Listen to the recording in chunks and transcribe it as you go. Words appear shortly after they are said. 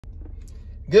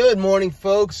Good morning,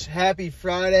 folks. Happy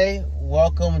Friday.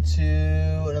 Welcome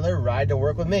to another ride to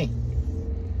work with me.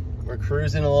 We're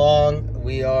cruising along.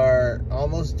 We are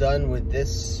almost done with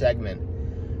this segment.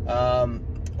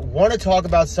 Want to talk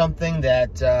about something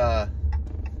that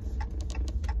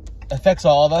affects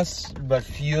all of us, but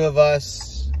few of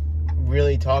us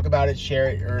really talk about it, share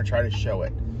it, or try to show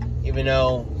it. Even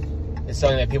though it's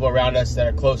something that people around us that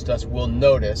are close to us will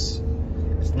notice,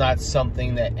 it's not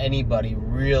something that anybody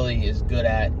really is good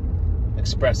at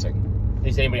expressing. At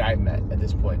least anybody I've met at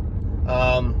this point.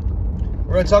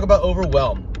 We're going to talk about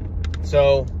overwhelm.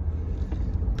 So,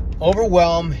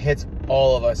 overwhelm hits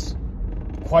all of us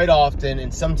quite often,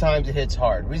 and sometimes it hits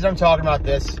hard. The reason I'm talking about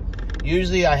this,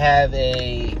 usually I have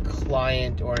a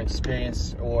client or an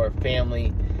experience or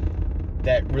family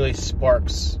that really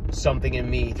sparks something in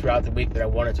me throughout the week that I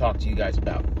want to talk to you guys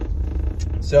about.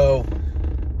 So,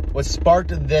 what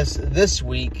sparked this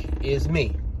week is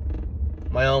me,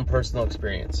 my own personal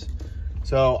experience.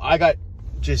 So I got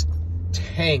just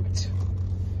tanked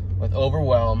with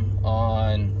overwhelm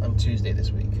on Tuesday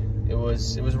this week. It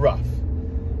was rough.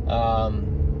 A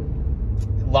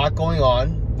lot going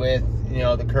on with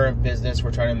the current business.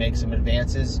 We're trying to make some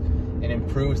advances and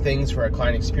improve things for our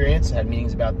client experience. I had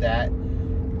meetings about that.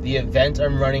 The event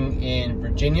I'm running in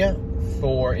Virginia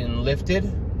for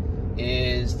Enlifted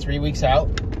is 3 weeks out.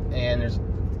 And there's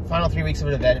final 3 weeks of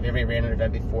an event. If everybody ran an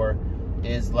event before,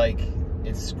 is like,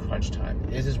 it's crunch time.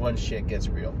 This is when shit gets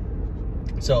real.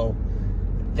 So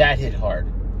that hit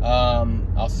hard.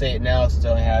 I'll say it now since I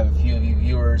only have a few of you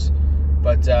viewers,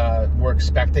 but we're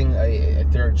expecting a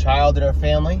third child in our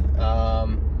family.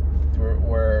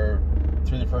 We're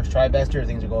through the first trimester.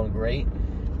 Things are going great.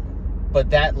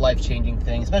 But that life-changing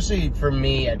thing, especially for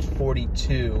me at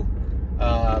 42,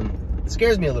 it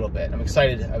scares me a little bit. I'm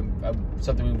excited. I'm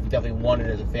something we definitely wanted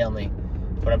as a family,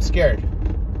 but I'm scared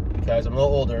because I'm a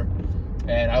little older,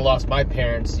 and I lost my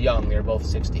parents young. They were both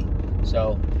 60,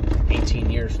 so 18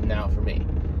 years from now for me.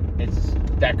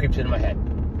 That creeps into my head.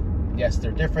 Yes,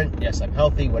 they're different. Yes, I'm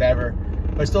healthy, whatever,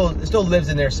 but it still lives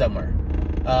in there somewhere.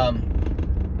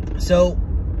 So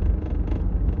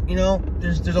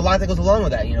there's a lot that goes along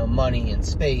with that. Money and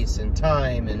space and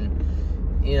time and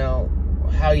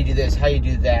how you do this, how you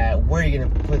do that, where are you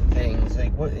going to put things,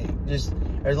 like there's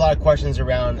a lot of questions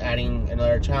around adding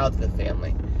another child to the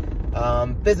family.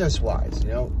 Business-wise,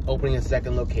 opening a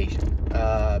second location,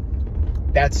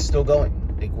 that's still going.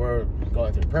 Like, we're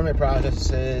going through permit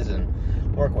processes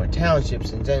and working with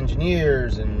townships and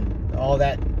engineers and all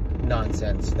that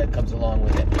nonsense that comes along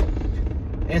with it.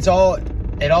 And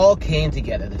it all came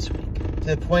together this week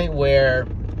to the point where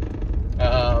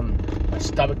my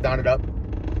stomach knotted up.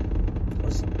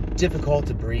 Difficult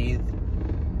to breathe,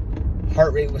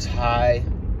 heart rate was high.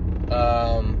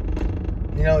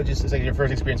 It's like your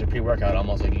first experience of pre-workout,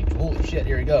 almost like, holy shit,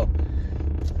 here we go.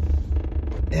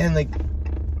 And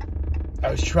I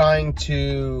was trying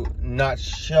to not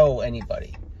show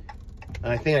anybody,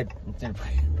 and I think I did a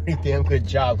pretty damn good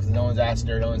job because no one's asked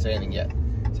her, no one's said anything yet,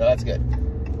 so that's good.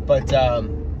 But I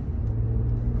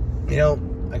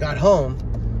got home,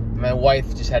 and my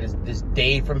wife just had this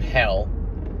day from hell,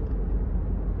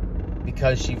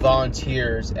 because she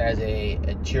volunteers as a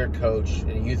cheer coach in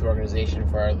a youth organization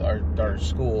for our daughter's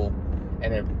school,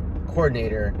 and a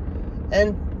coordinator,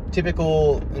 and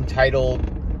typical entitled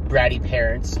bratty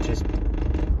parents just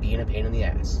being a pain in the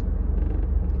ass.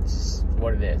 It's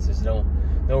what it is. There's no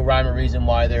rhyme or reason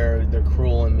why they're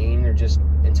cruel and mean. They're just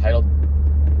entitled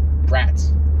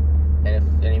brats. And if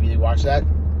any of you watch that,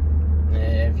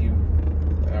 and if you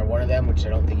are one of them, which I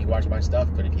don't think you watch my stuff,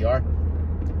 but if you are,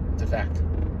 it's a fact.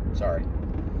 Sorry.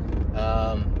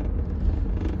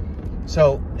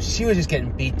 So she was just getting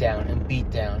beat down and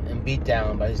beat down and beat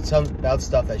down about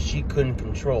stuff that she couldn't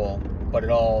control, but it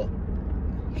all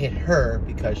hit her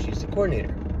because she's the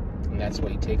coordinator, and that's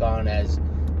what you take on as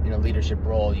in a leadership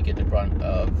role. You get the brunt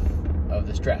of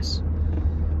the stress.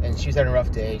 And she was having a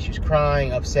rough day. She was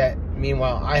crying, upset.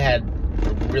 Meanwhile, I had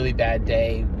a really bad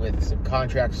day with some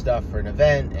contract stuff for an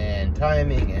event and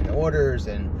timing and orders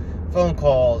and phone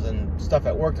calls and stuff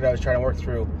at work that I was trying to work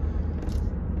through,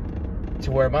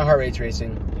 to where my heart rate's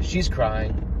racing, she's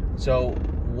crying. So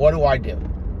what do? I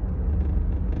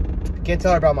can't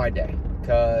tell her about my day,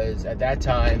 because at that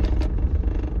time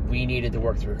we needed to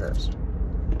work through hers.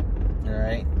 All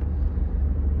right,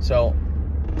 so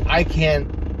I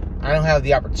don't have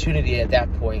the opportunity at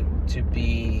that point to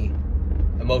be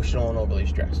emotional and overly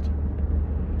stressed.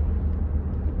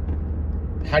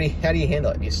 How do you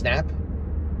handle it? Do you snap?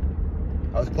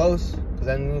 I was close, because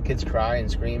then kids cry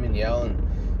and scream and yell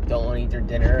and don't want to eat their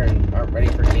dinner and aren't ready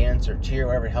for dance or cheer,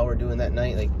 whatever the hell we're doing that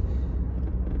night. Like,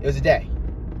 it was a day.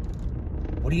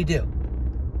 What do you do?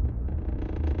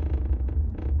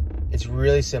 It's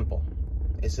really simple.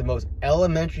 It's the most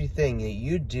elementary thing that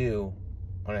you do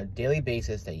on a daily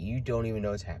basis that you don't even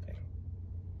know is happening.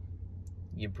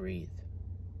 You breathe.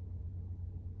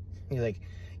 You're like,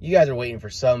 you guys are waiting for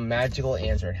some magical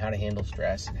answer on how to handle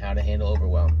stress and how to handle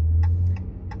overwhelm.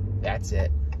 That's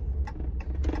it.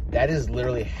 That is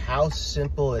literally how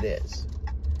simple it is.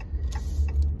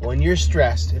 When you're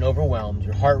stressed and overwhelmed,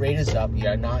 your heart rate is up, you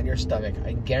got a knot in your stomach,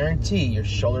 I guarantee your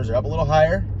shoulders are up a little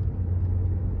higher,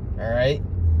 all right?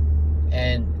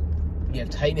 And you have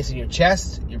tightness in your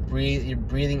chest, your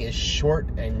breathing is short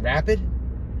and rapid,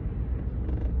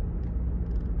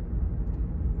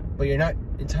 but you're not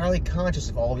entirely conscious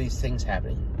of all these things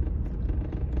happening.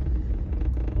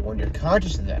 When you're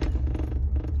conscious of that,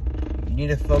 you need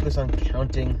to focus on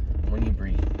counting when you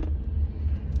breathe.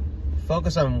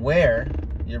 Focus on where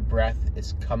your breath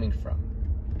is coming from.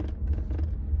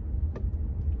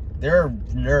 There are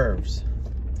nerves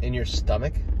in your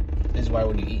stomach. This is why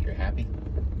when you eat, you're happy.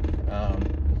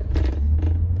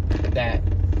 That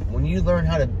when you learn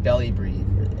how to belly breathe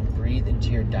and breathe into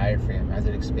your diaphragm as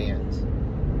it expands,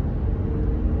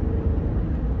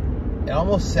 it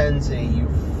almost sends a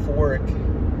euphoric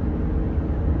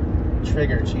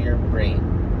trigger to your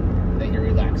brain that you're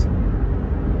relaxing.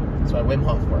 That's why Wim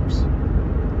Hof works.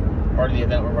 Part of the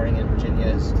event we're running in Virginia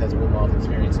is because of Wim Hof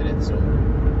experience in it, so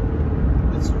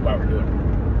that's why we're doing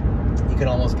it. You can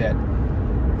almost get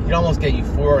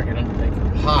euphoric and like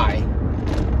high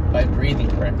by breathing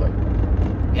correctly.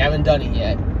 If you haven't done it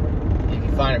yet, if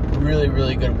you find a really,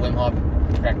 really good Wim Hof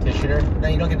practitioner, now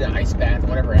you don't get an ice bath,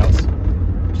 whatever else.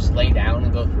 Just lay down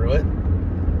and go through it.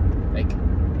 Like,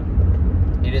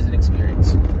 it is an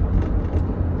experience.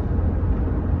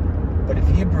 But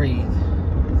if you breathe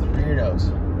through your nose,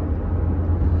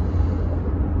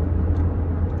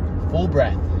 full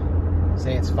breath,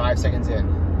 say it's 5 seconds in,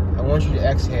 I want you to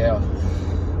exhale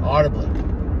audibly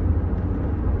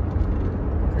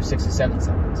for 6 to 7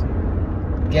 seconds.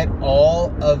 Get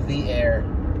all of the air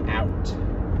out.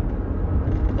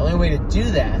 The only way to do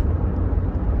that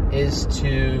is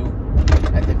to,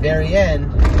 at the very end,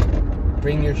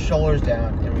 bring your shoulders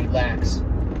down and relax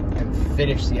and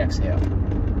finish the exhale.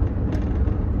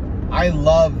 I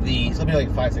love these. Let me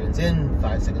like 5 seconds in,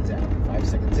 5 seconds out, 5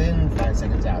 seconds in, 5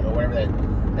 seconds out, or whatever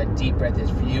that deep breath is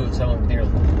for you. If someone with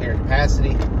bigger capacity,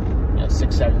 you know,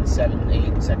 6, 7,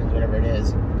 8 seconds, whatever it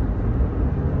is.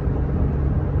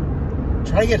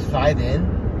 Try to get 5 in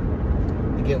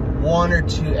and get 1 or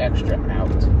 2 extra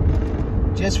out.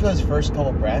 Just for those first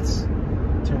couple breaths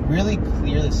to really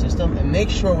clear the system, and make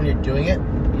sure when you're doing it,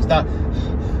 it's not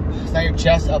your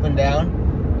chest up and down,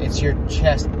 it's your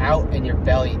chest out and your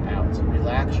belly out.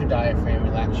 Relax your diaphragm,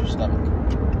 relax your stomach,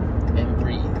 and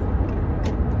breathe.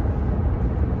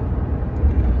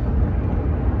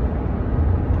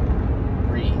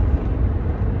 Breathe.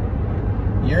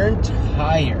 Your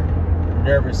entire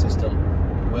nervous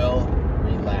system will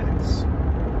relax.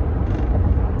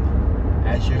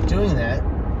 As you're doing that,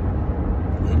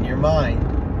 in your mind,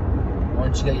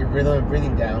 once you get your rhythm and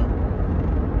breathing down,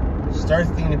 start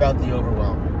thinking about the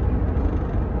overwhelm.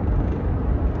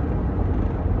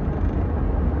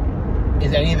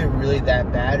 Is any of it really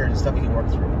that bad, or is it stuff you can work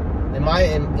through? In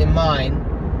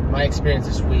my experience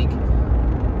this week,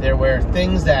 there were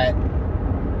things that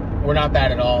were not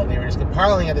bad at all. They were just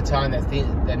compiling at the time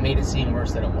that made it seem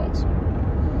worse than it was.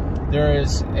 There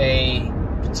is a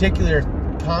particular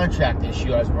contract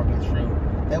issue I was working through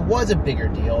that was a bigger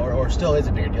deal, or still is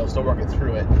a bigger deal, still working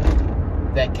through it,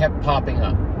 that kept popping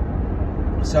up.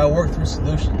 So I worked through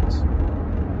solutions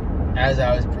as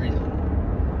I was breathing.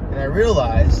 And I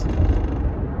realized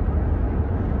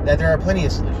that there are plenty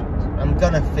of solutions. I'm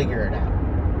gonna figure it out.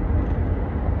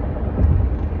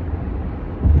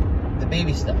 The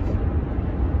baby stuff.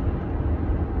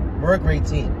 We're a great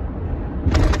team.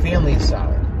 Family is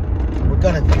solid. We're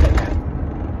gonna figure it out.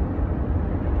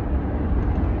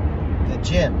 The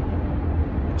gym,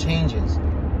 changes,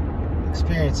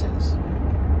 experiences,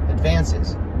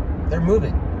 advances, they're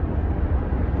moving.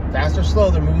 Fast or slow,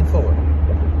 they're moving forward.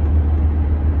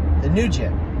 The new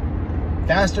gym,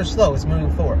 fast or slow, it's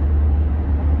moving forward.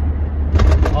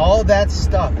 All that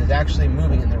stuff is actually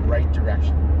moving in the right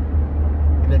direction.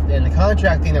 And the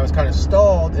contract thing that was kind of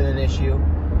stalled in an issue,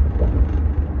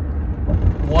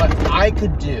 what I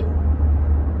could do,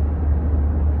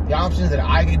 the options that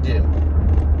I could do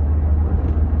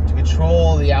to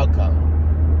control the outcome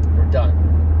were done,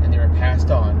 and they were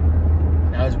passed on,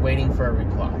 and I was waiting for a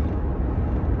reply.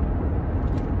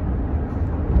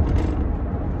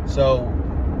 So,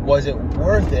 was it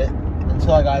worth it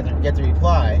until I got to get the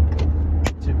reply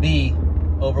to be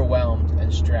overwhelmed and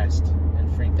and stressed and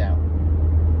freaked out.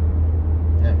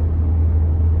 Yeah.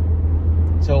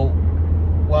 So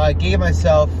while I gave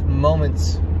myself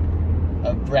moments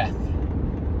of breath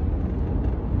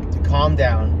to calm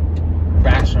down,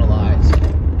 rationalize,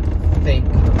 think,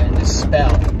 and dispel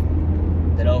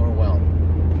that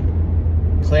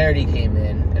overwhelm, clarity came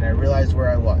in, and I realized where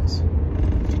I was.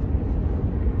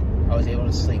 I was able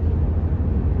to sleep.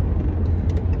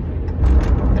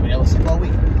 I've been able to sleep all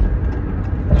week.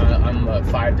 I'm a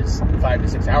 5 to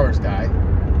 6 hours guy,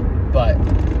 but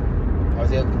I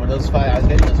was able I was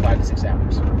getting those 5 to 6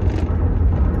 hours. All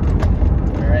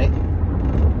right.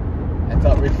 I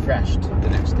felt refreshed the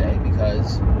next day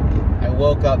because I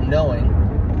woke up knowing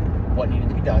what needed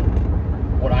to be done,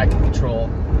 what I could control,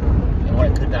 and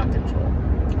what I could not control.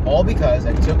 All because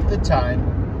I took the time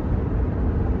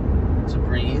to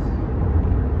breathe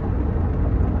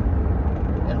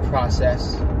and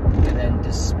process and then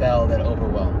dispel that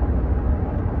overwhelm.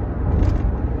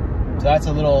 So that's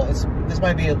this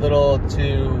might be a little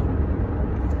too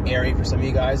airy for some of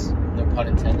you guys, no pun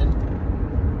intended.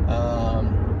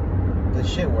 But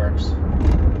shit works.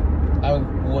 I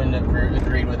wouldn't have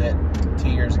agreed with it 2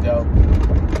 years ago.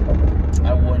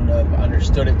 I wouldn't have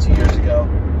understood it 2 years ago.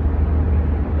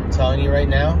 I'm telling you right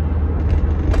now,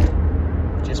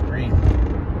 just breathe.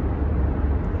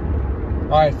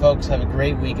 Alright folks, have a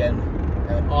great weekend.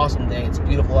 Have an awesome day. It's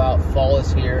beautiful out. Fall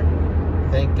is here.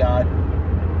 Thank God.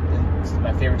 It's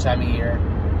my favorite time of year.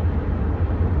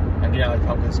 I do not like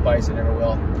pumpkin spice. I never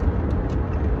will.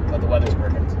 But the weather's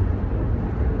perfect.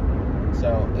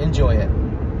 So enjoy it.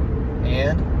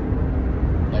 And,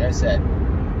 like I said,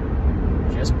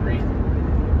 just breathe.